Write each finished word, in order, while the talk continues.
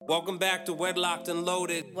Welcome back to Wedlocked and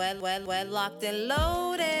Loaded. Wedlocked and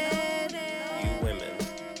loaded. You women.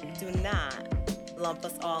 Do not lump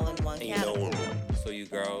us all in one category. So you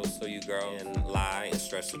girls, and lie and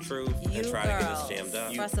stretch the truth You and try girls, to get us jammed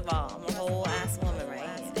up. First of all, I'm a whole ass woman,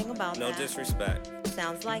 right? Think about No that. disrespect.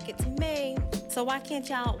 Sounds like it to me. So why can't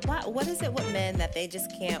y'all? What is it with men that they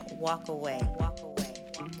just can't walk away?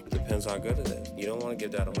 Depends how good it is. You don't want to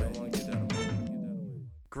give that away.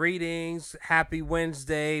 Greetings, happy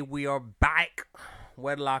Wednesday. We are back.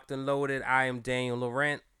 Wedlocked and Loaded. I am Daniel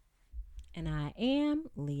Laurent. And I am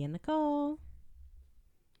Leah Nicole.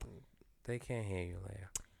 They can't hear you, Leah.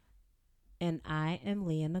 And I am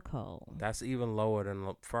Leah Nicole. That's even lower than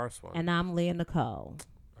the first one. And I'm Leah Nicole.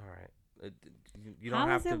 All right. You don't How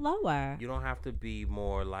have is it to, lower? You don't have to be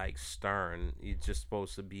more like stern. You're just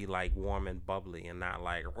supposed to be like warm and bubbly and not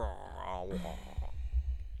like.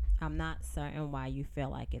 I'm not certain why you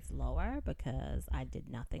feel like it's lower because I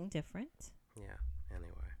did nothing different. Yeah.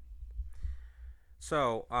 Anyway.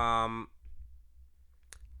 So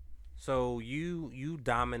you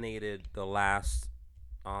dominated the last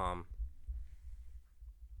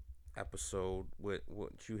episode with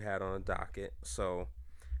what you had on the docket. So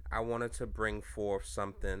I wanted to bring forth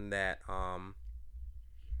something that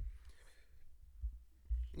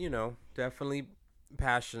definitely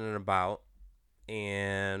passionate about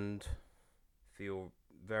and feel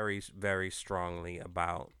very, very strongly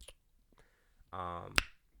about.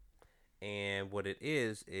 And what it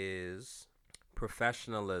is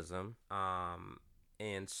professionalism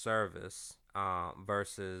and service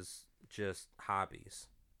versus just hobbies.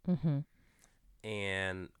 Mm-hmm.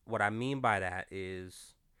 And what I mean by that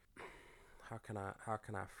is, how can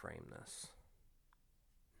I frame this?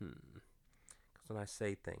 Because when I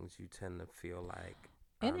say things, you tend to feel like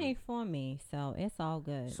It ain't for me, so it's all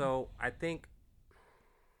good. So I think.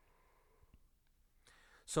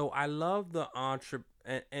 So I love the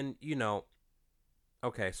and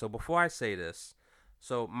okay. So before I say this,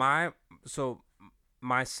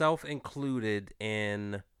 myself included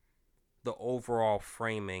in the overall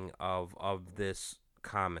framing of this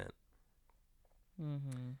comment.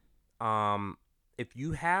 Mm-hmm. If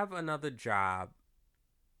you have another job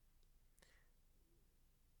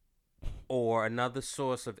or another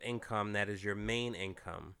source of income that is your main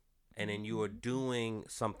income, and then you are doing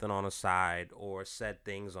something on the side or said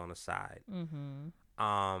things on the side,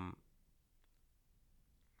 I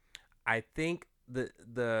think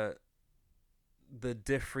the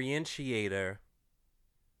differentiator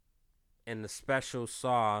and the special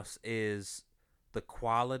sauce is the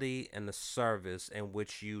quality and the service in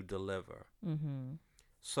which you deliver. Mm-hmm.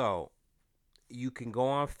 So you can go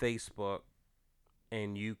on Facebook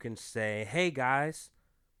and you can say, "Hey guys,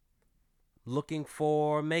 looking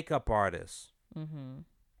for makeup artists."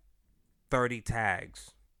 30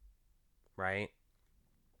 tags, right?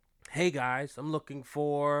 "Hey guys, I'm looking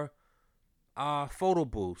for photo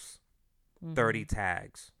booths." 30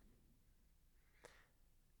 tags.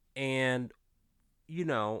 And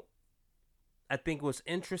I think what's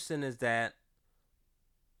interesting is that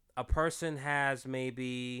a person has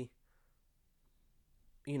maybe,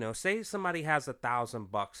 say somebody has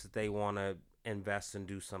 $1,000 that they want to invest and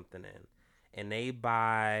do something in, and they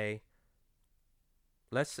buy,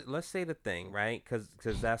 let's say the thing, right? Because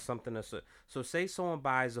that's something that's so say someone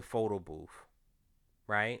buys a photo booth,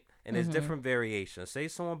 right? And there's different variations. Say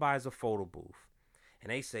someone buys a photo booth, and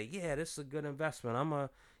they say, "Yeah, this is a good investment. I'm gonna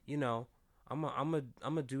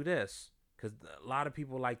do this." Because a lot of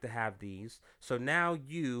people like to have these. So now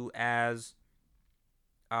you, as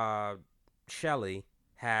Shelly,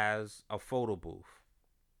 has a photo booth.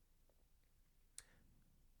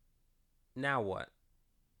 Now what?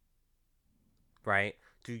 Right?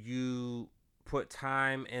 Do you put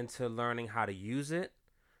time into learning how to use it?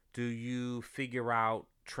 Do you figure out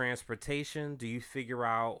transportation? Do you figure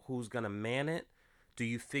out who's going to man it? Do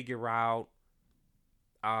you figure out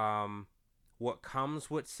what comes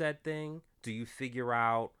with said thing? Do you figure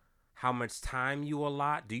out how much time you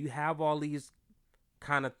allot? Do you have all these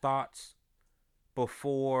kind of thoughts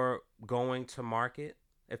before going to market,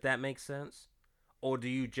 if that makes sense? Or do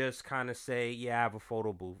you just kind of say, "Yeah, I have a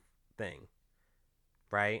photo booth thing,"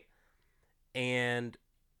 right? And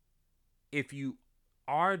if you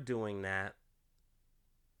are doing that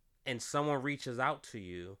and someone reaches out to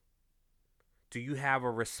you, do you have a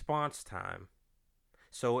response time?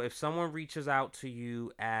 So if someone reaches out to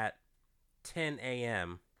you at 10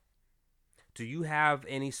 a.m., do you have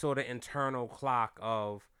any sort of internal clock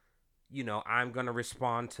of, I'm going to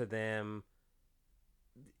respond to them,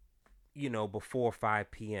 before 5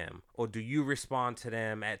 p.m.? Or do you respond to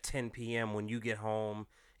them at 10 p.m. when you get home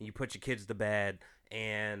and you put your kids to bed,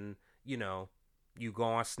 and you know, you go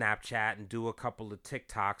on Snapchat and do a couple of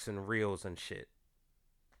TikToks and reels and shit.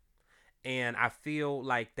 And I feel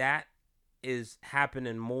like that is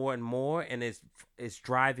happening more and more, and it's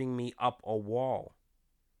driving me up a wall.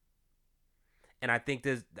 And I think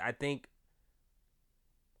there's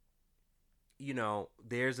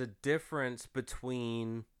a difference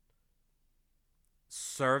between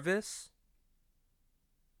service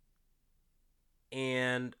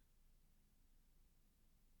and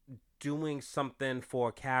doing something for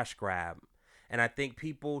a cash grab. And I think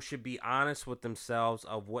people should be honest with themselves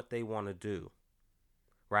of what they want to do.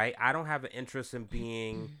 Right? I don't have an interest in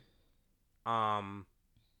being I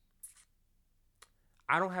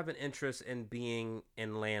don't have an interest in being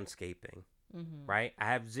in landscaping. Mm-hmm. Right? I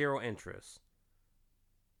have zero interest.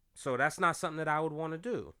 So that's not something that I would want to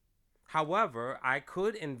do. However, I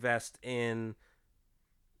could invest in,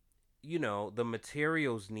 the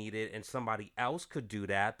materials needed, and somebody else could do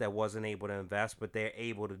that wasn't able to invest, but they're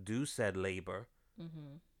able to do said labor.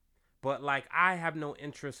 Mm-hmm. But, like, I have no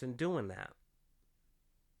interest in doing that.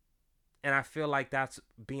 And I feel like that's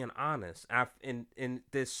being honest. And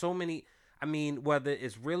there's so many, whether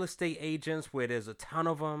it's real estate agents, where there's a ton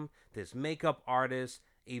of them, there's makeup artists,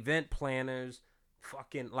 event planners,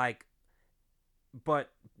 fucking, like,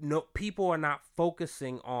 but no, people are not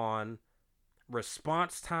focusing on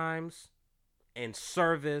response times and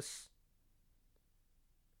service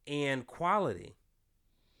and quality.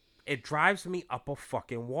 It drives me up a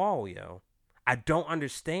fucking wall, yo. I don't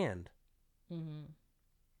understand. Mm-hmm.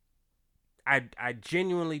 I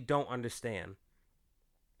genuinely don't understand.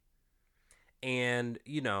 And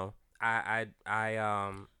I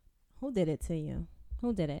Who did it to you?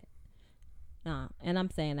 Who did it? And I'm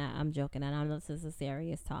saying that, I'm joking, and I know this is a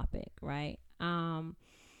serious topic, right? I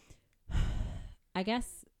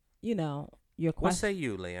guess your question. What say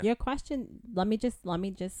you, Leah? Your question. Let me just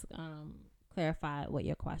clarify what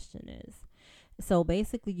your question is. So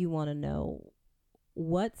basically, you want to know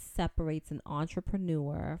what separates an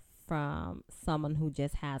entrepreneur from someone who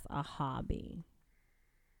just has a hobby.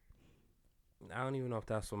 I don't even know if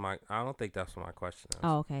that's what I don't think that's what my question is.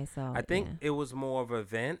 Oh, okay. So I think it was more of an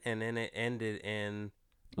event, and then it ended in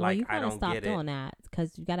well, you I gotta don't stop get doing it. that,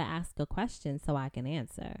 because you gotta ask a question so I can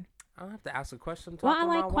answer. I don't have to ask a question. Well, I To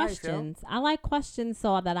like my questions. Wife, I like questions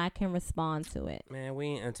so that I can respond to it. man, we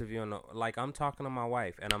ain't interviewing. Like, I'm talking to my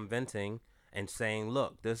wife, and I'm venting and saying,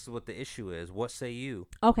 "Look, this is what the issue is. What say you?"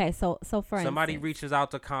 Okay, so for Somebody instance, reaches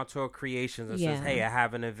out to Contour Creations and says, "Hey, I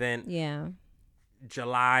have an event yeah.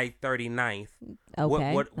 July 39th.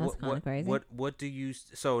 Okay, What that's kind of crazy. What do you?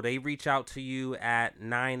 So they reach out to you at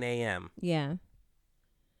 9 a.m. Yeah.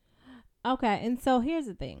 Okay, and so here's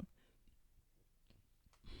the thing.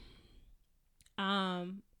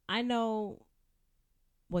 I know,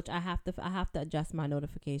 which I have to adjust my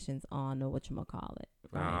notifications on whatchamacallit,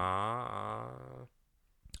 right?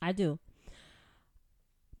 I do.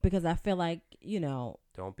 Because I feel like,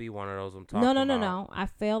 Don't be one of those I'm talking about. No. I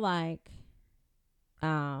feel like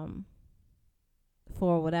for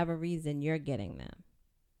whatever reason you're getting them.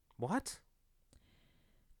 What?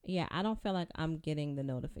 Yeah, I don't feel like I'm getting the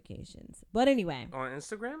notifications. But anyway. On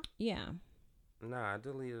Instagram? Yeah. Nah, I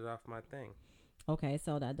deleted it off my thing. Okay,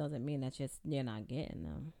 so that doesn't mean that you're not getting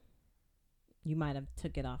them. You might have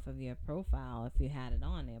took it off of your profile if you had it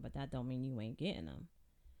on there, but that don't mean you ain't getting them.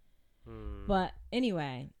 But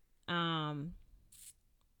anyway, nah,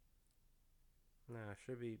 it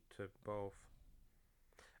should be to both.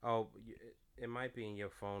 Oh, it might be in your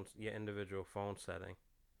phone, your individual phone setting.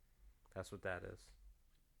 That's what that is.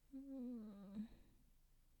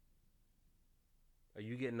 Are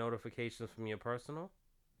you getting notifications from your personal?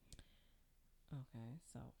 Okay,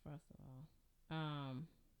 so first of all,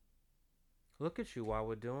 look at you while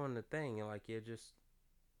we're doing the thing. You're just.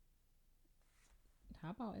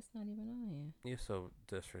 How about it's not even on here? You're so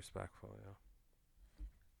disrespectful, yo.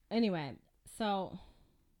 Anyway, this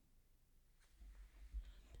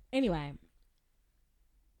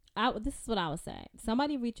is what I would say.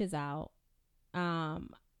 Somebody reaches out.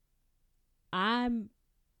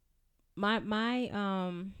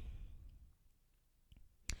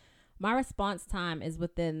 My response time is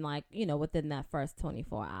within within the first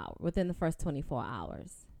 24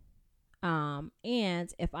 hours.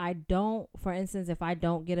 And if I don't, for instance, if I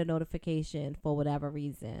don't get a notification for whatever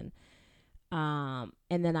reason, and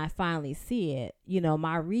then I finally see it,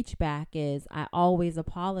 my reach back is I always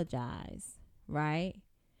apologize, right?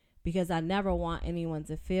 Because I never want anyone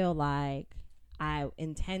to feel like I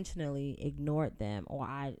intentionally ignored them or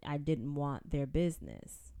I didn't want their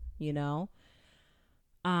business,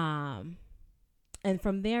 And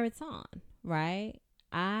from there it's on, right?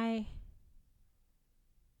 I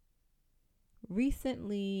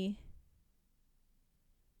recently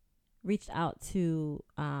reached out to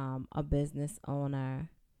a business owner,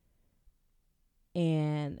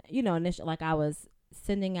 and initially, like, I was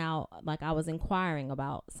sending out, like, I was inquiring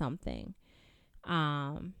about something.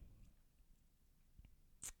 I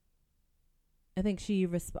think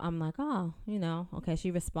I'm like, oh, okay. She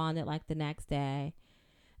responded like the next day,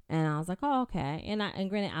 and I was like, oh, okay. And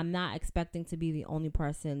granted, I'm not expecting to be the only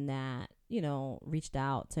person that reached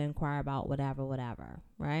out to inquire about whatever,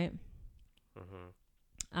 right?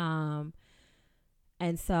 Um,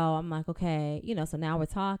 and so I'm like, okay, so now we're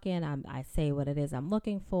talking. I say what it is I'm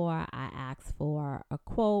looking for. I ask for a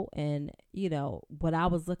quote, and what I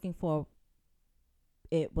was looking for,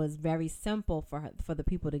 it was very simple for the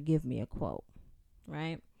people to give me a quote,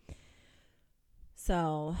 right?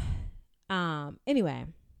 So, anyway,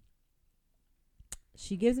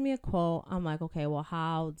 she gives me a quote. I'm like, okay, well,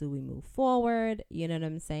 how do we move forward? You know what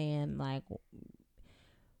I'm saying? Like,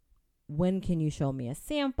 when can you show me a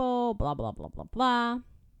sample? Blah, blah, blah, blah, blah.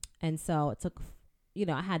 And so it took,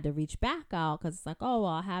 I had to reach back out because it's like, oh,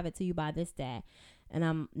 well, I'll have it to you by this day. And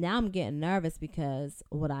I'm getting nervous because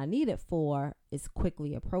what I need it for is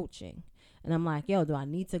quickly approaching. And I'm like, yo, do I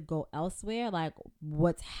need to go elsewhere? Like,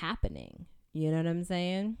 what's happening? You know what I'm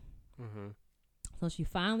saying? Mm-hmm. So she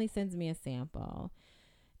finally sends me a sample.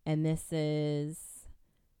 And this is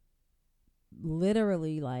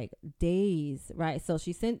literally like days, right? So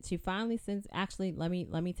she finally sends, actually, let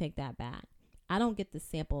me take that back. I don't get the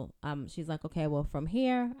sample. She's like, okay, well, from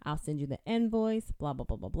here, I'll send you the invoice, blah, blah,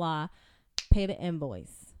 blah, blah, blah. Pay the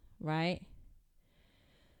invoice, right?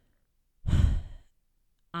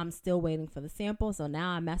 I'm still waiting for the sample. So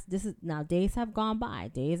now now days have gone by.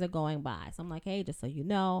 Days are going by. So I'm like, hey, just so you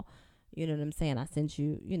know what I'm saying? I sent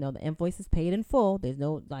you, the invoice is paid in full. There's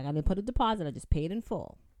no, like, I didn't put a deposit. I just paid in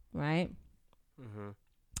full, right?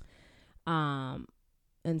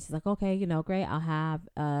 And she's like, okay, great. I'll have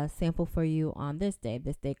a sample for you on this day.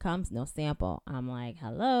 This day comes, no sample. I'm like,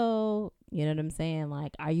 hello. You know what I'm saying?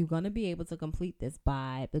 Like, are you going to be able to complete this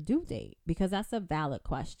by the due date? Because that's a valid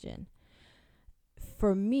question.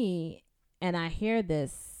 For me, and I hear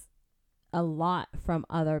this a lot from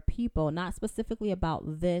other people, not specifically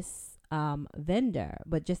about this vendor,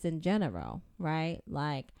 but just in general, right?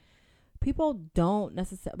 Like, people don't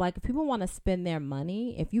necessarily, like, if people want to spend their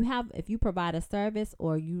money, if you provide a service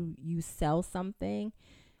or you sell something,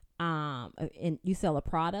 and you sell a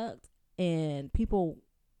product and people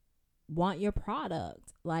want your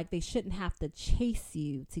product, like, they shouldn't have to chase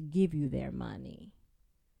you to give you their money.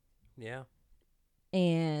 Yeah.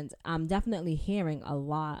 And I'm definitely hearing a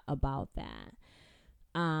lot about that.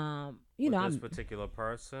 With this particular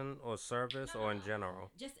person or service, or in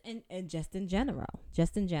general? Just in general.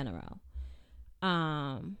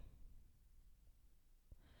 I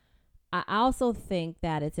also think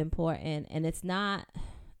that it's important, and it's not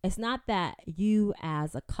that you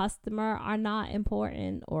as a customer are not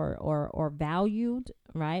important or valued,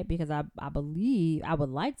 right? Because I would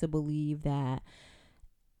like to believe that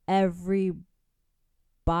everybody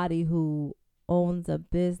who owns a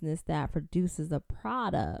business that produces a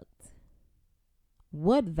product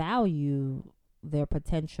would value their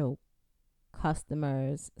potential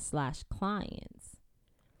customers / clients.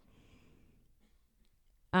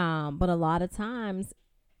 But a lot of times,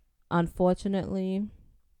 unfortunately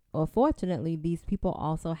or fortunately, these people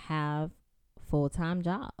also have full-time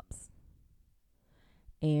jobs.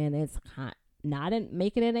 And it's not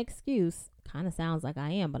making an excuse. Kind of sounds like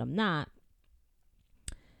I am, but I'm not.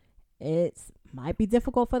 It might be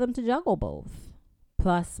difficult for them to juggle both,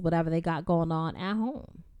 plus whatever they got going on at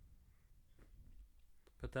home.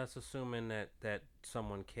 But that's assuming that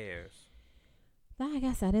someone cares. I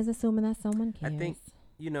guess that is assuming that someone cares. I think,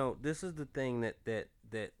 this is the thing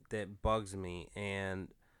that bugs me, and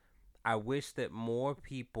I wish that more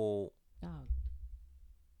people. Oh.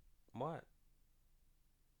 What?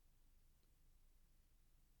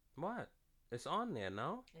 What? It's on there,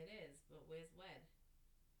 no? It is, but where's Wed?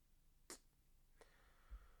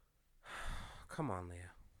 Come on,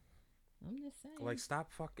 Leah. I'm just saying. Like, stop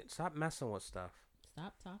messing with stuff.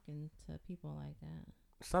 Stop talking to people like that.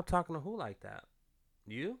 Stop talking to who like that?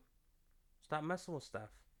 You? Stop messing with stuff.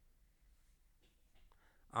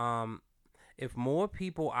 If more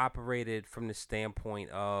people operated from the standpoint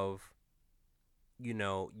of,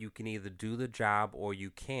 you can either do the job or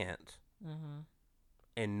you can't,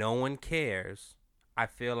 and no one cares, I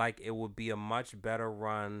feel like it would be a much better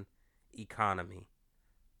run economy.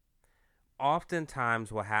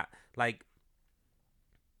 Oftentimes what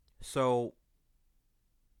so,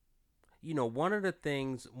 one of the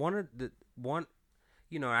things,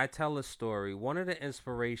 I tell a story. One of the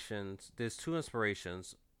inspirations, there's two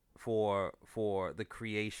inspirations for the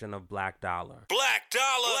creation of Black Dollar. Black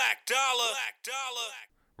Dollar, Black Dollar, Black Dollar.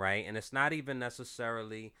 Right? And it's not even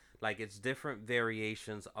necessarily like it's different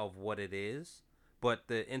variations of what it is, but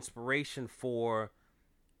the inspiration for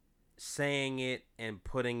saying it and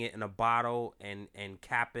putting it in a bottle and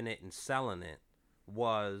capping it and selling it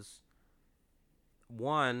was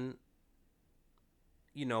one,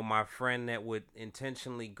 my friend that would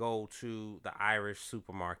intentionally go to the Irish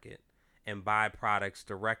supermarket and buy products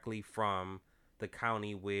directly from the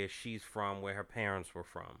county where she's from, where her parents were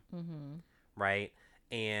from. Mm-hmm. Right?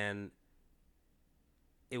 And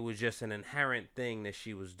it was just an inherent thing that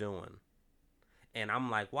she was doing. And I'm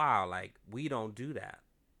like, wow, like, we don't do that.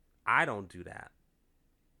 I don't do that.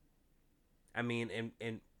 I mean,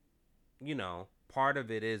 and part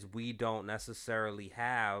of it is we don't necessarily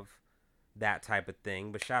have that type of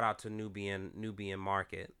thing. But shout out to Nubian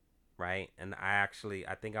Market, right? And I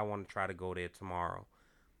think I want to try to go there tomorrow.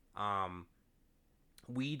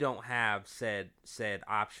 We don't have said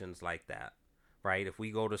options like that, right? If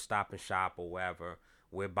we go to Stop and Shop or wherever,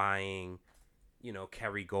 we're buying,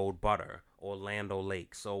 Kerrygold butter or Land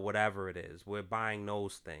O'Lakes or whatever it is. We're buying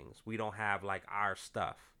those things. We don't have like our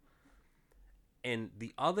stuff. And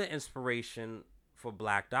the other inspiration for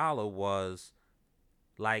Black Dollar was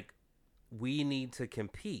like, we need to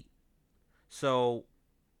compete. So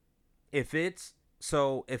if it's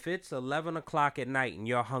 11 o'clock at night and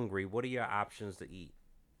you're hungry, what are your options to eat?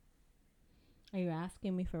 Are you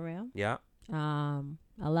asking me for real? Yeah.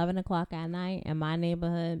 11 o'clock at night in my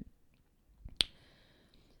neighborhood.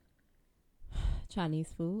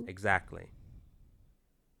 Chinese food. Exactly.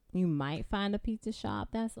 You might find a pizza shop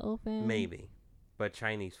that's open. Maybe. But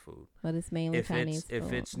Chinese food. But it's mainly Chinese food.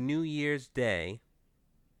 If it's New Year's Day.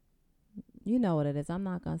 You know what it is. I'm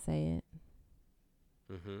not going to say it.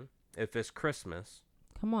 Mm-hmm. If it's Christmas.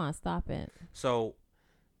 Come on, stop it. So,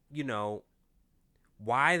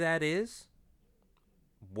 why that is,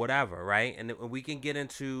 whatever, right? And we can get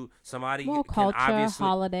into somebody. More can culture,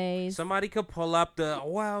 holidays. Somebody could pull up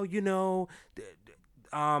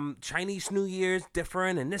Chinese New Year's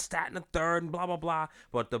different and this, that, and the third and blah, blah, blah.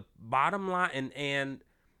 But the bottom line, and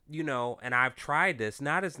I've tried this,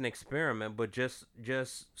 not as an experiment, but just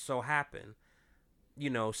so happen,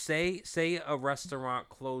 say a restaurant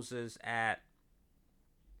closes at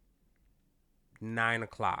 9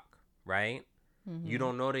 o'clock, right? Mm-hmm. You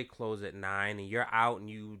don't know they close at 9 and you're out and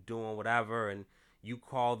you doing whatever and you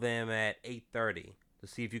call them at 8:30 to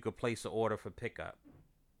see if you could place an order for pickup.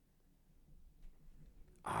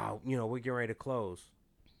 We're getting ready to close.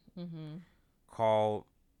 Mm-hmm. Call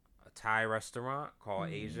a Thai restaurant, call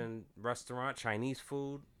mm-hmm. Asian restaurant, Chinese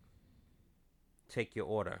food. Take your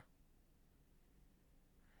order.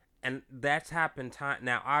 And that's happened time.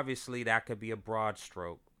 Now, obviously, that could be a broad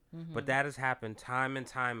stroke. Mm-hmm. But that has happened time and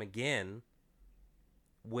time again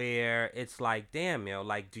where it's like, damn,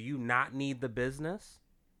 like, do you not need the business?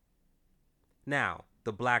 Now,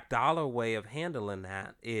 the Black Dollar way of handling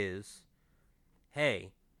that is,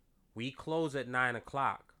 hey, we close at 9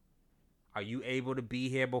 o'clock. Are you able to be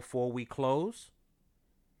here before we close?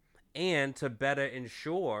 And to better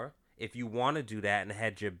ensure, if you want to do that and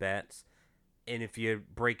hedge your bets, and if you're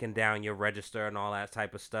breaking down your register and all that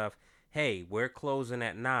type of stuff, hey, we're closing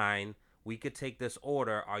at 9. We could take this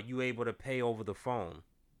order. Are you able to pay over the phone?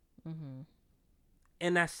 Mm-hmm.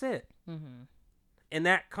 And that's it. Mm-hmm. And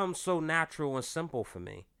that comes so natural and simple for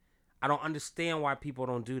me. I don't understand why people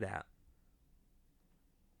don't do that.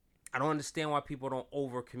 I don't understand why people don't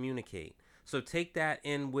over communicate. So take that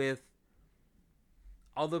in with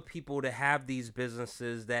other people that have these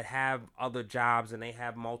businesses, that have other jobs and they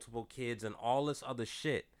have multiple kids and all this other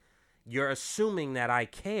shit. You're assuming that I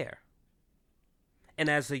care. And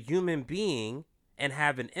as a human being and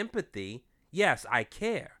having empathy, yes, I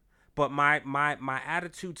care. But my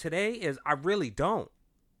attitude today is I really don't.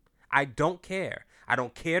 I don't care. I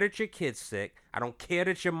don't care that your kid's sick. I don't care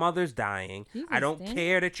that your mother's dying. I don't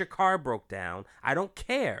care that your car broke down. I don't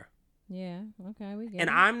care. Yeah, okay, we get it. And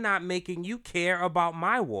I'm not making you care about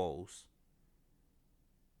my woes.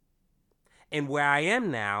 And where I am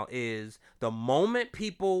now is the moment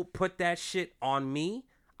people put that shit on me,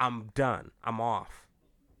 I'm done. I'm off.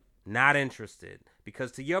 Not interested.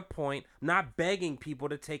 Because to your point, I'm not begging people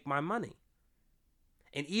to take my money.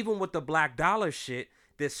 And even with the Black Dollar shit,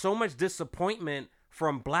 there's so much disappointment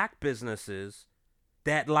from black businesses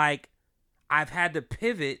that, like, I've had to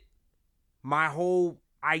pivot my whole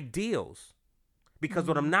ideals. Because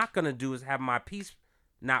what I'm not going to do is have my peace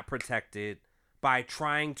not protected by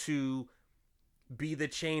trying to be the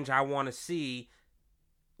change I want to see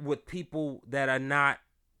with people that are not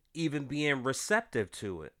even being receptive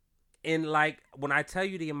to it. And like when I tell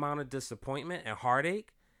you the amount of disappointment and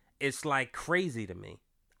heartache, it's like crazy to me.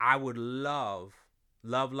 I would love to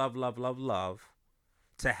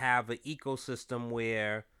have an ecosystem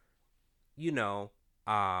where, you know,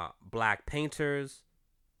 black painters,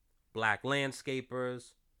 black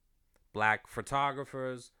landscapers, black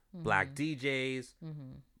photographers, black DJs,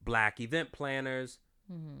 black event planners,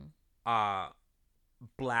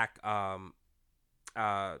 black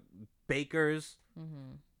bakers,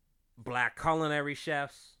 black culinary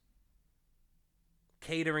chefs,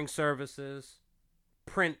 catering services,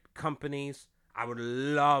 print companies. I would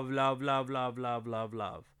love.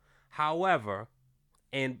 However,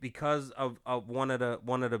 and because of one of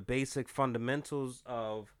the basic fundamentals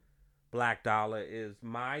of Black Dollar is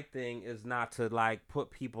my thing is not to like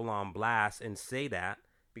put people on blast and say that,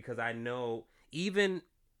 because I know even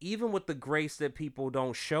with the grace that people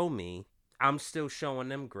don't show me, I'm still showing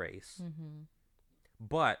them grace.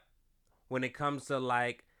 But when it comes to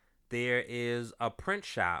like, there is a print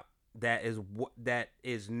shop that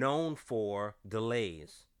is known for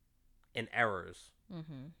delays and errors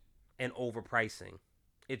and overpricing.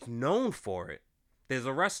 It's known for it. There's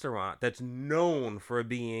a restaurant that's known for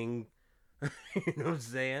being, you know what I'm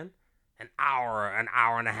saying, an hour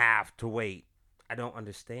and a half to wait. I don't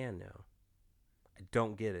understand now. I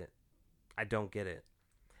don't get it.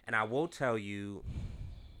 And I will tell you,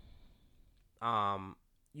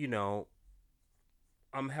 you know,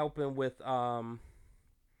 I'm helping with a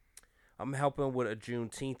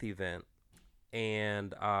Juneteenth event,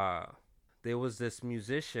 and there was this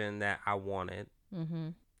musician that I wanted,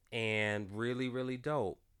 and really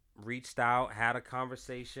dope. Reached out, had a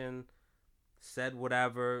conversation, said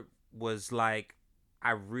whatever, was like,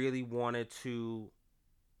 I really wanted to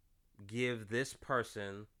give this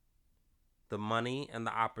person the money and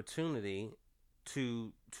the opportunity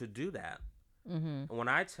to do that. And when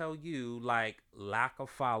I tell you, like, lack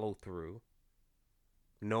of follow through,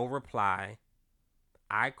 no reply,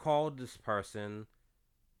 I called this person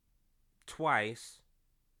twice,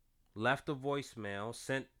 left a voicemail,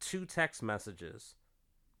 sent 2 text messages.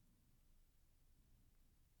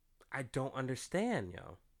 I don't understand,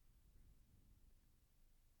 yo.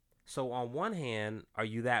 So on one hand, are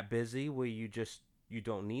you that busy where you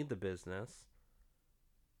don't need the business?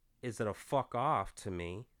 Is it a fuck off to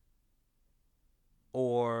me?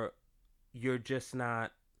 Or you're just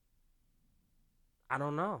not, I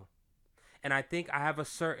don't know. And I think I have a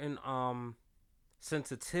certain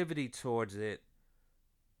sensitivity towards it,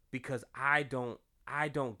 because I don't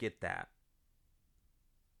get that.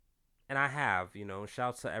 And I have, you know,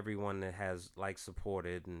 shouts to everyone that has like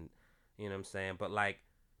supported, and you know what I'm saying, but like,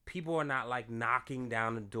 people are not like knocking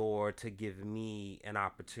down the door to give me an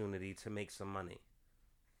opportunity to make some money.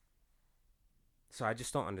 So I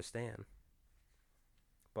just don't understand.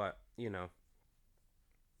 But you know,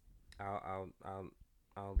 I'll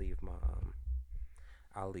leave my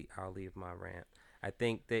I'll leave my rant. I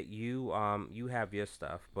think that you have your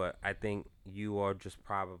stuff, but I think you are just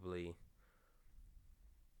probably,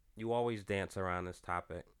 you always dance around this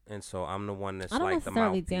topic, and so I'm the one that's I don't like the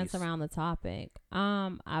necessarily mouthpiece. dance around the topic.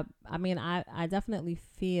 I mean, I definitely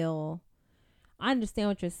feel, I understand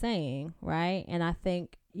what you're saying, right? And I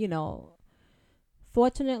think, you know,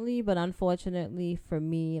 fortunately, but unfortunately for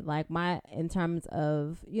me, like in terms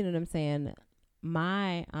of, you know what I'm saying,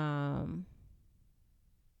 my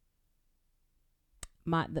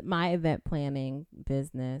my event planning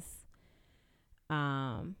business,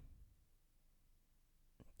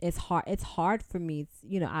 it's hard for me,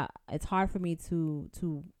 you know, it's hard for me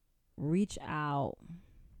to reach out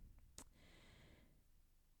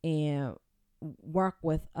and work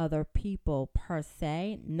with other people per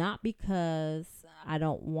se, not because I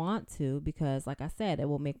don't want to, because like I said, it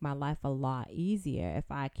will make my life a lot easier if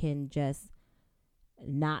I can just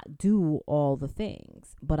not do all the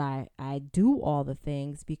things. But I do all the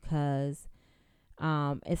things because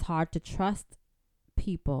it's hard to trust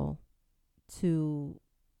people to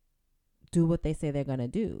do what they say they're going to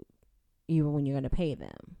do, even when you're going to pay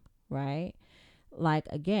them, right? Like,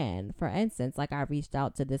 again, for instance, like I reached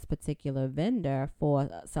out to this particular vendor for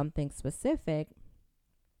something specific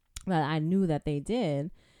that I knew that they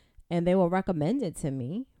did, and they were recommended to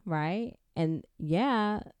me, right? And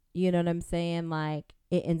yeah, you know what I'm saying? Like,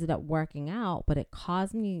 it ended up working out, but it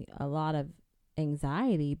caused me a lot of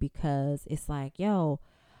anxiety, because it's like, yo,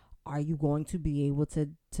 are you going to be able to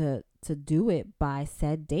do it by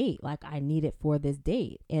said date? Like, I need it for this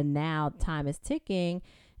date, and now time is ticking,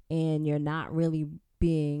 and you're not really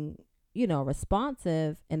being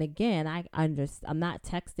responsive, and again, I'm not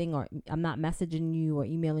texting or I'm not messaging you or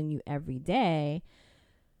emailing you every day,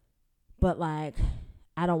 but like,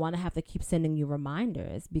 I don't want to have to keep sending you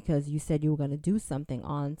reminders because you said you were going to do something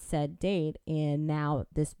on said date, and now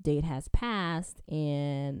this date has passed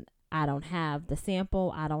and I don't have the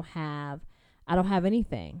sample. I don't have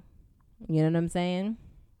anything. You know what I'm saying?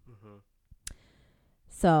 Mm-hmm.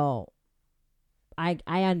 So I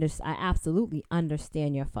absolutely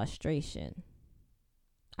understand your frustration.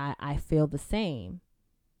 I feel the same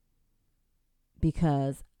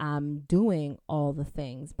because I'm doing all the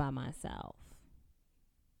things by myself.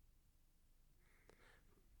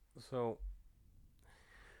 So,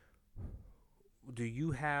 do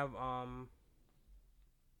you have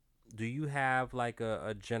like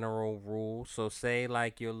a general rule? So say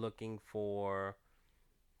like you're looking for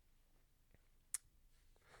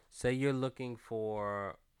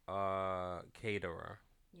a caterer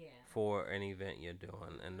Yeah. for an event you're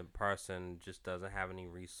doing, and the person just doesn't have any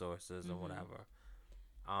resources or whatever.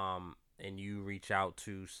 And you reach out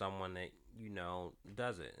to someone that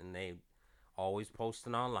does it, and they always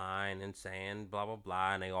posting online and saying blah blah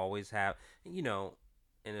blah, and they always have, and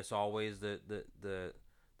it's always the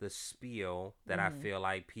spiel that I feel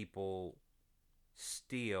like people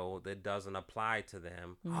steal that doesn't apply to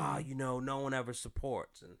them. No one ever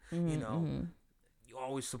supports, and you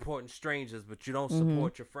always supporting strangers, but you don't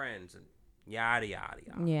support your friends, and yada yada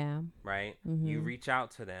yada. Yeah. Right? You reach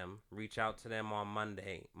out to them on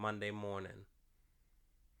Monday morning.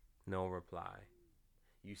 No reply.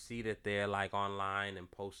 You see that they're like online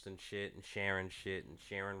and posting shit and sharing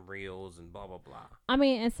reels and blah blah blah. I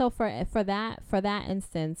mean, and so for that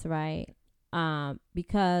instance, right?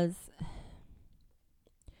 Because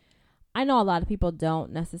I know a lot of people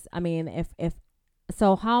don't necessarily. I mean, if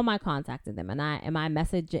so, how am I contacting them? Am I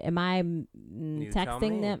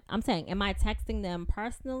texting them? I'm saying, am I texting them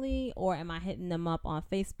personally, or am I hitting them up on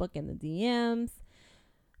Facebook in the DMs?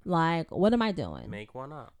 Like, what am I doing? Make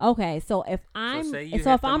one up. Okay, so if I'm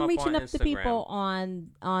if I'm reaching up to people on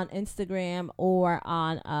Instagram or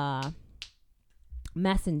on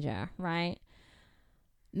Messenger, right?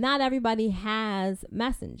 Not everybody has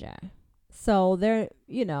Messenger. So they're,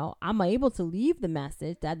 I'm able to leave the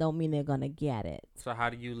message. That don't mean they're going to get it. So how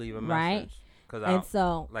do you leave a right? message? And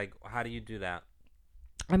so, like, how do you do that?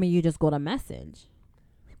 I mean, you just go to message.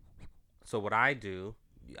 So what I do,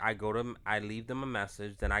 I leave them a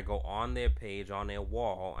message, then I go on their page, on their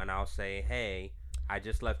wall, and I'll say, hey, I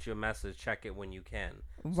just left you a message. Check it when you can.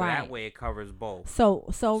 So that way it covers both. So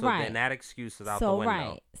right. Then that excuse is out the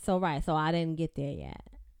window. So I didn't get there yet.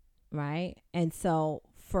 Right. And so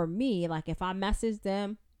for me, like, if I message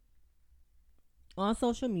them on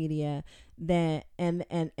social media, then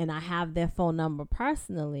and I have their phone number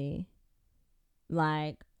personally,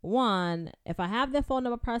 like, one, if I have their phone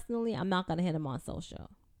number personally, I'm not going to hit them on social.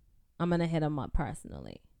 I'm going to hit them up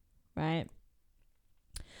personally, right?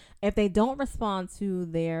 If they don't respond to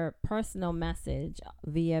their personal message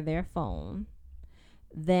via their phone,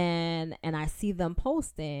 then, and I see them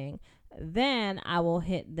posting, then I will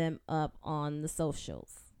hit them up on the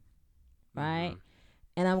socials, right?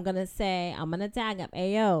 And I'm going to tag them,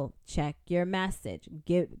 ayo, check your message,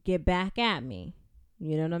 get back at me.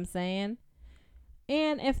 You know what I'm saying?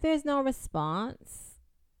 And if there's no response,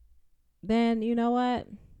 then you know what?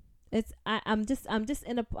 I'm just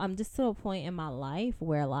to a point in my life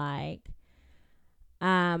where, like,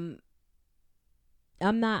 I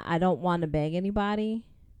don't want to beg anybody.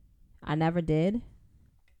 I never did.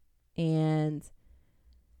 And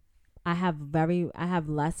I have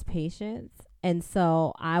less patience, and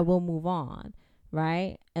so I will move on,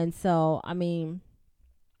 right? And so, I mean,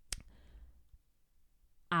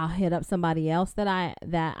 I'll hit up somebody else and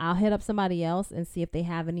see if they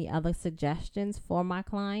have any other suggestions for my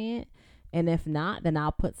client. And if not, then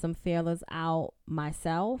I'll put some feelers out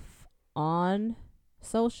myself on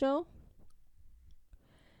social,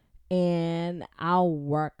 and I'll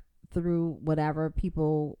work through whatever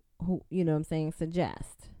people who,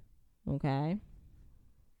 suggest. Okay.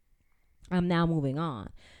 I'm now moving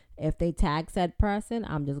on. If they tag said person,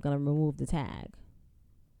 I'm just going to remove the tag.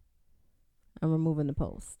 I'm removing the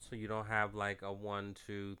post. So you don't have like a 1,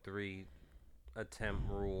 2, 3 attempt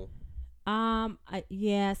rule?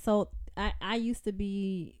 Yeah. So I used to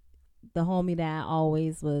be the homie that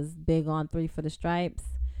always was big on 3 for the stripes.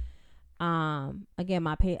 Again,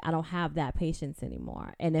 I don't have that patience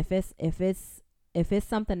anymore. And if it's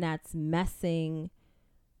something that's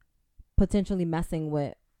potentially messing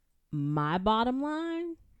with my bottom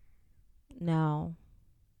line, no.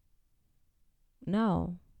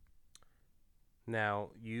 Now,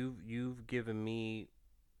 you've given me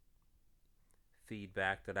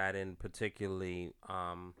feedback that I didn't particularly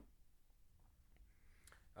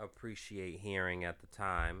appreciate hearing at the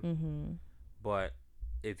time. Mm-hmm. But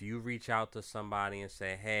if you reach out to somebody and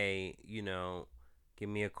say, hey, give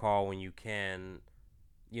me a call when you can,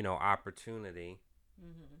 opportunity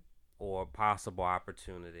Mm-hmm. or possible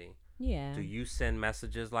opportunity, Yeah. do you send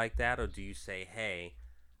messages like that, or do you say, hey,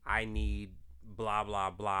 I need blah, blah,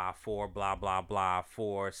 blah for blah, blah, blah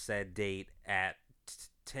for said date at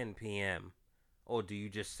 10 p.m.? Or do you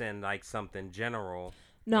just send like something general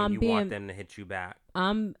No, and you want them to hit you back?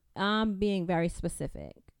 I'm being very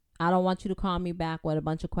specific. I don't want you to call me back with a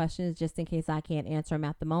bunch of questions just in case I can't answer them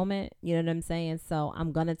at the moment. You know what I'm saying? So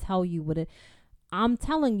I'm going to tell you I'm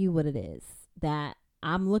telling you what it is that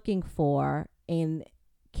I'm looking for, and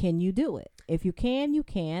can you do it? If you can, you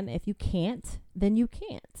can. If you can't, then you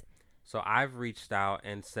can't. So I've reached out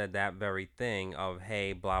and said that very thing of,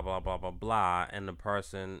 hey, blah, blah, blah, blah, blah. And the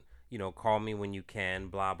person, call me when you can,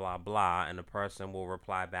 blah, blah, blah. And the person will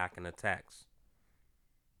reply back in a text,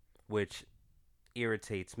 which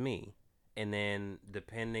irritates me. And then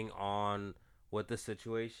depending on what the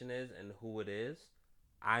situation is and who it is,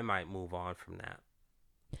 I might move on from that.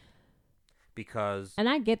 Because and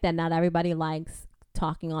I get that not everybody likes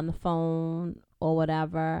talking on the phone or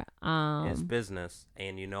whatever. It's business.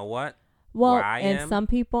 And you know what? Well, Where I am, for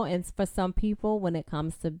some people, when it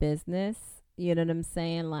comes to business, you know what I'm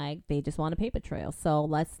saying? Like, they just want a paper trail. So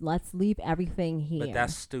let's leave everything here. but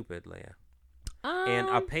that's stupid, Leah. And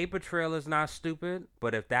a paper trail is not stupid,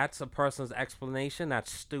 but if that's a person's explanation,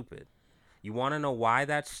 that's stupid. You want to know why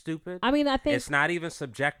that's stupid? I mean, I think it's not even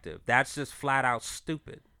subjective. That's just flat out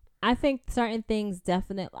stupid. I think certain things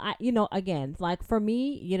definitely, again, like for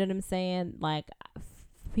me, you know what I'm saying? Like,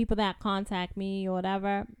 people that contact me or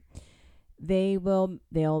whatever, they'll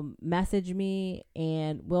message me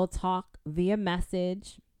and we'll talk via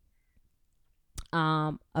message.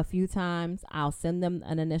 A few times I'll send them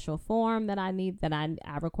an initial form that I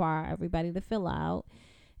require everybody to fill out.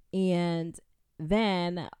 And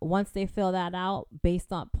then once they fill that out,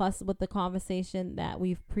 based on plus with the conversation that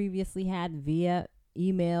we've previously had via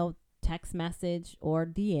email, text message, or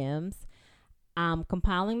DMs, I'm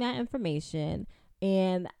compiling that information,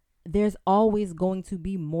 and there's always going to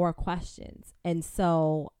be more questions. And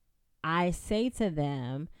so I say to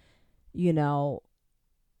them, when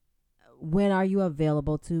are you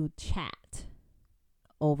available to chat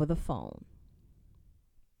over the phone?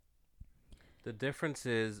 The difference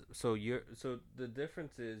is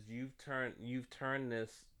you've turned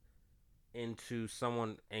this into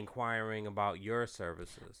someone inquiring about your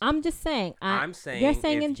services. I'm just saying. I'm saying you're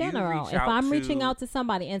saying in general. If I'm reaching out to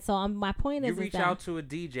somebody, and so my point is, you reach out to a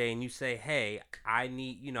DJ and you say, "Hey, I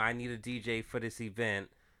need a DJ for this event.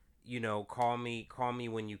 Call me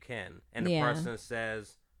when you can." And the person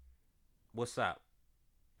says, "What's up?"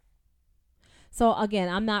 So again,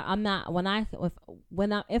 I'm not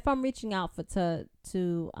if I'm reaching out to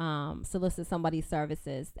solicit somebody's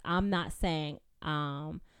services, I'm not saying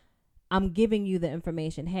I'm giving you the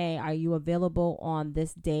information. Hey, are you available on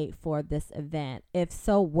this date for this event? If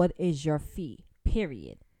so, what is your fee?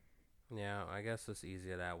 Period. Yeah, I guess it's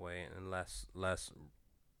easier that way and less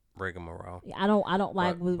rigmarole. I don't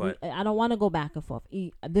like. I don't want to go back and forth.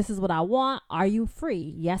 This is what I want. Are you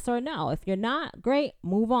free? Yes or no. If you're not, great.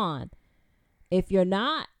 Move on. If you're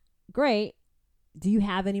not, great. Do you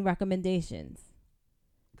have any recommendations?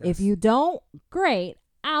 If you don't, great.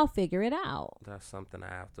 I'll figure it out. That's something I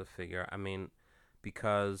have to figure. I mean,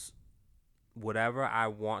 because whatever I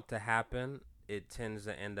want to happen, it tends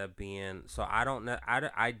to end up being. So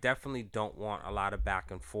I definitely don't want a lot of back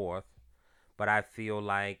and forth, but I feel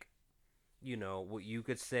like, what you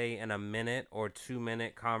could say in a minute or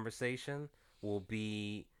 2-minute conversation will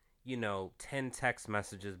be, 10 text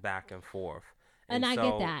messages back and forth. And I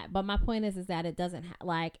get that, but my point is that it doesn't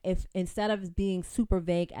like, if instead of being super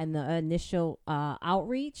vague and the initial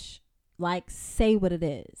outreach, like, say what it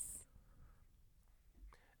is.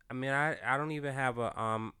 I mean, I don't even have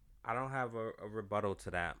a rebuttal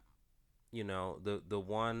to that. The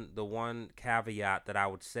one caveat that I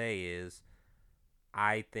would say is,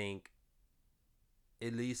 I think,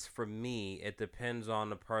 at least for me, it depends on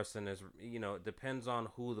the person it depends on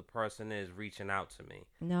who the person is reaching out to me.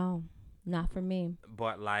 No. Not for me.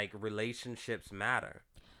 But like, relationships matter.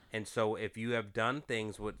 And so if you have done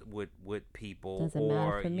things with people, doesn't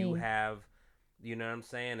or you have, you know what I'm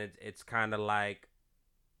saying? It's kind of like,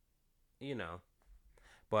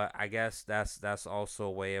 but I guess that's also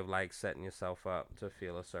a way of like setting yourself up to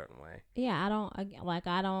feel a certain way. Yeah, I don't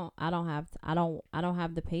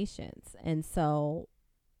have the patience. And so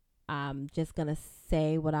I'm just going to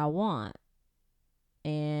say what I want.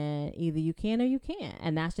 and either you can or you can't,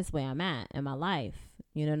 and that's just where I'm at in my life.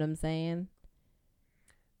 You know what I'm saying?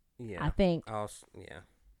 Yeah. I think Yeah.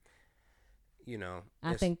 You know,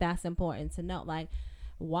 I think that's important to know. Like,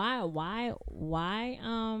 why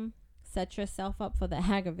set yourself up for the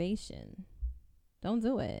aggravation? Don't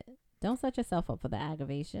do it. Don't set yourself up for the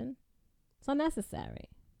aggravation. It's unnecessary.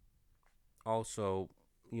 also,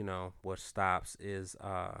 you know, what stops is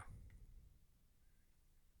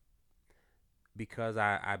because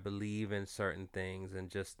I believe in certain things and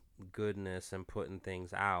just goodness and putting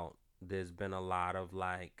things out. There's been a lot of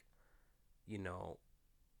like, you know,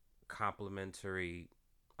 complimentary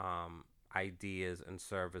ideas and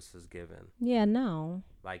services given. Yeah, no.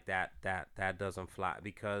 Like that doesn't fly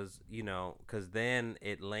because, you know, because then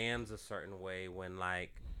it lands a certain way when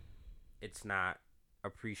like it's not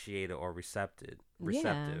appreciated or receptive.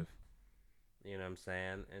 Yeah. You know what I'm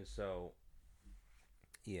saying? And so,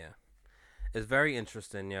 yeah, it's very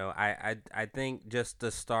interesting, yo. I think just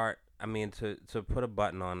to start, I mean, to put a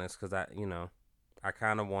button on this, because I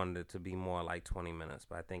kind of wanted it to be more like 20 minutes,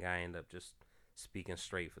 but I think I end up just speaking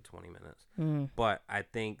straight for 20 minutes. But I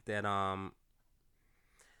think that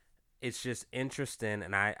it's just interesting,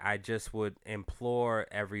 and I just would implore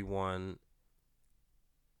everyone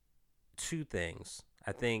two things.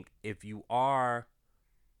 I think if you are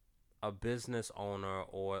a business owner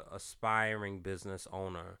or aspiring business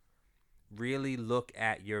owner, really look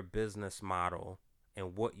at your business model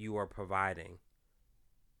and what you are providing.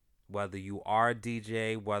 Whether you are a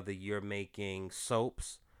DJ, whether you're making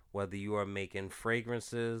soaps, whether you are making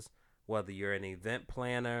fragrances, whether you're an event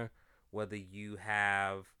planner, whether you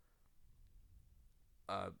have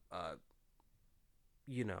a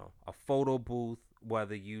a photo booth,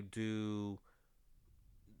 whether you do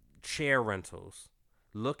chair rentals,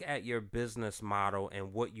 look at your business model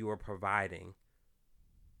and what you are providing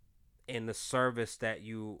and the service that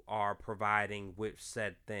you are providing with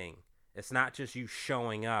said thing. It's not just you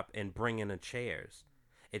showing up and bringing the chairs.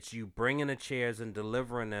 It's you bringing the chairs and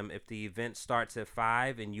delivering them if the event starts at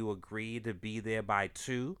 5 and you agree to be there by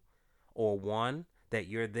 2 or 1, that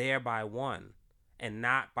you're there by 1 and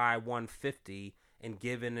not by 1:50 and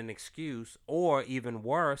giving an excuse, or even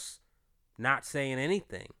worse, not saying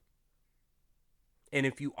anything. And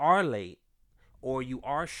if you are late or you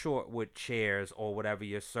are short with chairs or whatever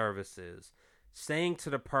your service is, saying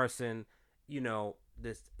to the person,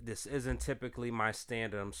 this isn't typically my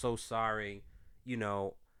standard. I'm so sorry.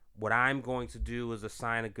 What I'm going to do as a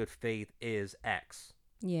sign of good faith is X.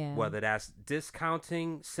 Yeah. Whether that's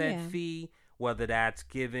discounting said fee, whether that's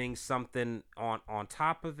giving something on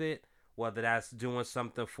top of it, whether that's doing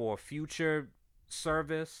something for a future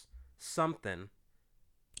service, something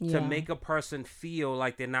to make a person feel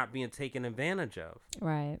like they're not being taken advantage of.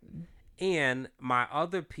 Right. And my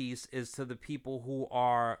other piece is to the people who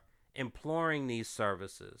are imploring these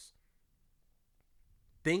services.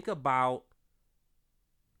 Think about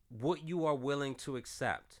what you are willing to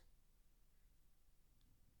accept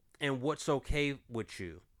and what's okay with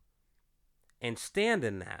you, and stand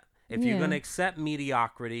in that. If you're going to accept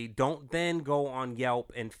mediocrity, don't then go on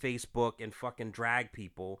Yelp and Facebook and fucking drag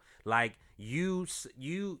people. Like, you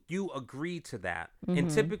agree to that. And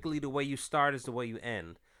typically the way you start is the way you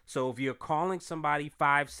end. So if you're calling somebody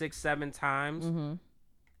 5, 6, 7 times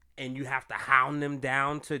and you have to hound them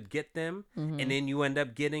down to get them, and then you end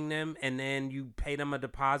up getting them, and then you pay them a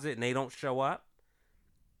deposit and they don't show up,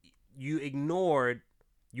 you ignored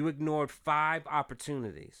 5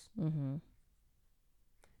 opportunities.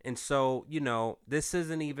 And so, this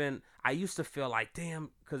isn't even, I used to feel like, damn,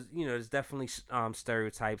 because, there's definitely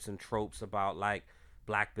stereotypes and tropes about like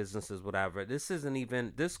black businesses, whatever. This isn't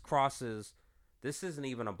even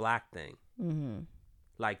a black thing.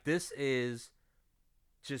 Like, this is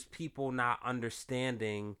just people not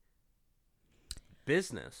understanding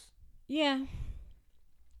business. Yeah.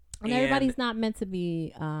 And everybody's not meant to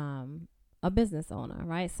be a business owner,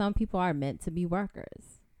 right? Some people are meant to be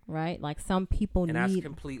workers. Right? Like, some people and that's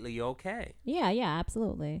completely okay. Yeah,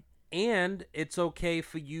 absolutely. And it's okay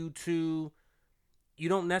for you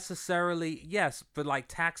don't necessarily, yes, for like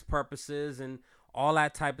tax purposes and all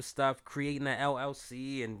that type of stuff, creating an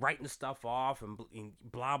LLC and writing stuff off and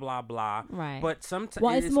blah, blah, blah. Right. But sometimes...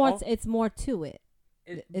 Well, it's more to it.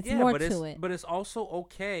 But it's also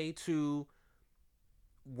okay to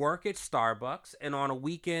work at Starbucks and on a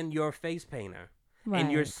weekend you're a face painter. Right.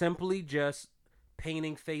 And you're simply just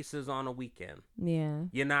painting faces on a weekend. Yeah.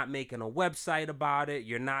 You're not making a website about it.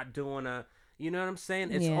 You're not doing you know what I'm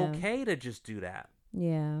saying? It's okay to just do that.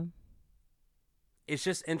 Yeah. It's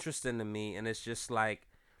just interesting to me, and it's just like,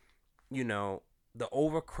 the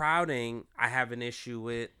overcrowding I have an issue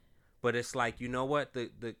with, But it's like, you know what?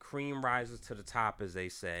 The cream rises to the top, as they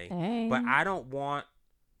say. Hey. But I don't want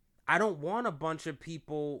a bunch of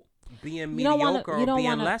people being You don't wanna- mediocre you or don't being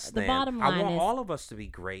wanna- less the than. bottom I line want is- all of us to be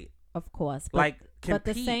great. Of course. But, Like, but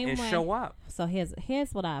the compete same and way, show up. So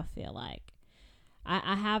here's what I feel like.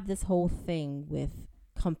 I have this whole thing with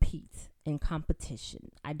compete and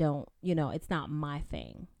competition. I don't, it's not my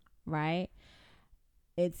thing, right?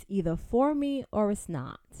 It's either for me or it's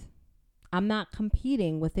not. I'm not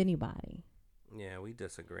competing with anybody. Yeah, we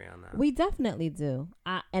disagree on that. We definitely do.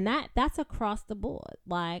 And that's across the board.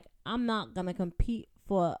 Like, I'm not going to compete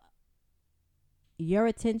for your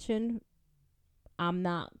attention. I'm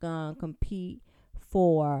not going to compete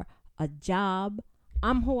for a job.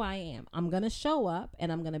 I'm who I am. I'm going to show up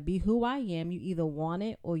and I'm going to be who I am. You either want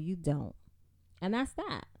it or you don't. And that's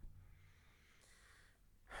that.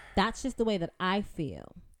 That's just the way that I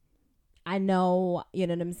feel. I know, you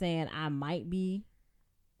know what I'm saying? I might be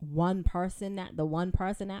the one person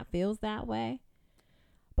that feels that way.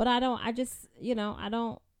 But I don't.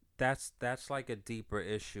 That's like a deeper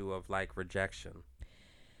issue of like rejection.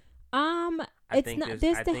 It's not.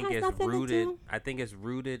 This has nothing rooted. to do. I think it's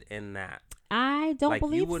rooted in that. I don't like,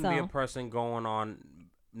 believe so. you wouldn't be a person going on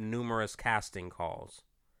numerous casting calls,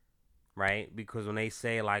 right? Because when they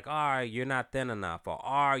say like, "Oh, you're not thin enough," or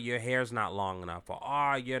 "Oh, your hair's not long enough," or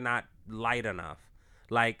 "Oh, you're not light enough,"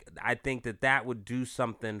 like, I think that would do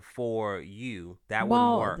something for you. That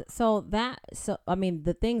wouldn't work. So I mean,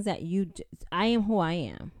 the things that I am who I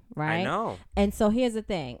am, right? I know. And so here's the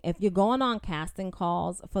thing: if you're going on casting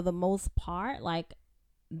calls, for the most part, like,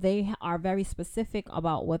 they are very specific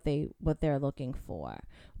about what they're looking for,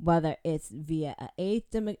 whether it's via an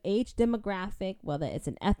age demographic, whether it's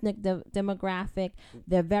an ethnic demographic.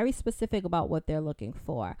 They're very specific about what they're looking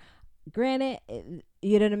for. Granted,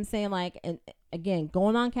 you know what I'm saying? Like, and again,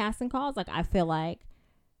 going on casting calls, like, I feel like,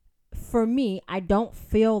 for me, I don't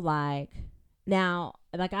feel like now,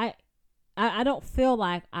 like, I don't feel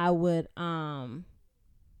like I would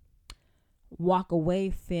walk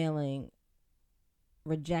away feeling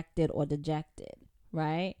rejected or dejected,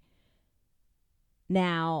 right?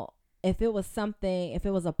 Now, if it was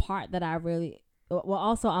a part that I really, well,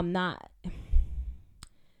 also, I'm not,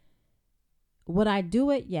 would I do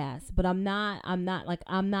it? Yes, but I'm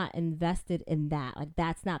not invested in that. Like,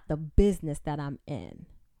 that's not the business that I'm in,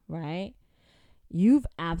 right? You've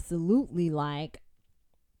absolutely, like,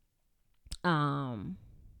 sent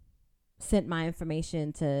my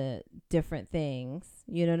information to different things,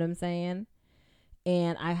 you know what I'm saying?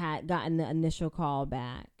 And I had gotten the initial call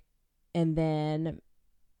back. And then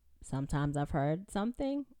sometimes I've heard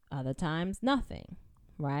something, other times nothing,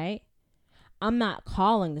 right? I'm not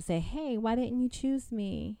calling to say, "Hey, why didn't you choose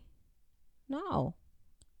me?" No.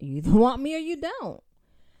 You either want me or you don't.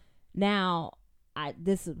 Now,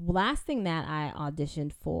 this last thing that I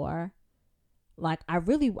auditioned for, like, I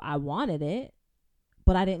wanted it,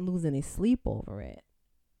 but I didn't lose any sleep over it.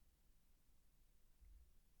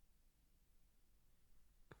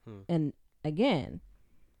 And again,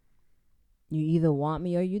 you either want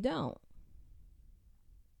me or you don't.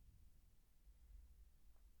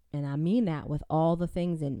 And I mean that with all the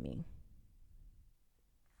things in me.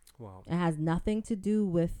 Wow. It has nothing to do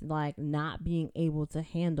with, like, not being able to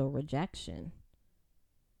handle rejection.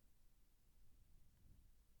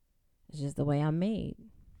 It's just the way I'm made.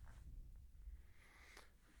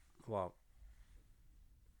 Well,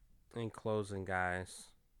 in closing, guys,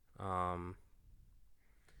 I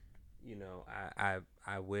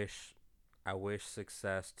wish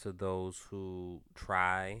success to those who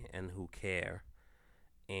try and who care.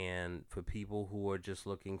 And for people who are just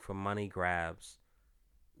looking for money grabs,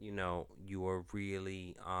 you are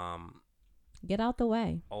really get out the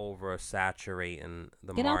way. Oversaturating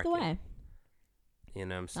the get market. Get out the way. You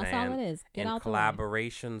know what I'm saying? That's all it is. Get out the way.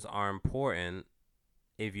 Collaborations are important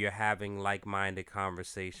if you're having like-minded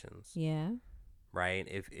conversations. Yeah. Right?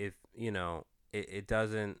 If it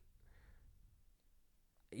doesn't,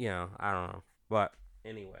 I don't know. But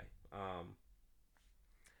anyway,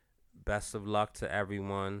 best of luck to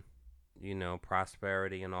everyone,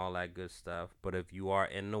 prosperity and all that good stuff. But if you are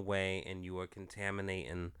in the way and you are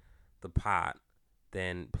contaminating the pot,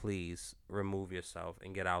 then please remove yourself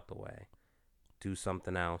and get out the way. Do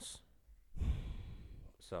something else.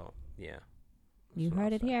 So, yeah. You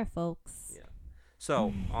heard it here, folks. Yeah.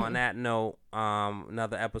 So, on that note,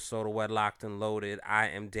 another episode of Wedlocked and Loaded. I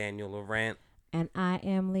am Daniel Laurent. And I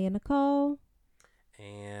am Leah Nicole.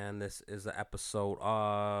 And this is an episode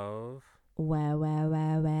of...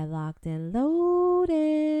 Wedlocked and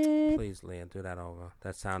Loaded. Please, Leah, do that over.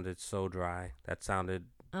 That sounded so dry. That sounded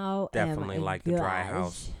definitely like the dry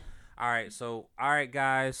house. All right,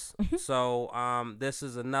 guys. So, this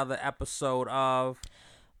is another episode of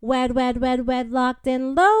Wed, locked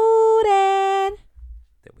and loaded.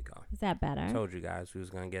 There we go. Is that better? Told you guys we was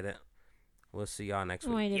gonna get it. We'll see y'all next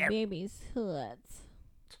Oh, week. the baby's hood.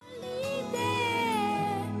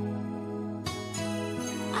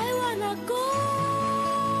 I wanna go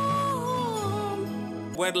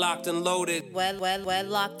home. Wedlocked and loaded. Well,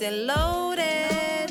 locked and loaded.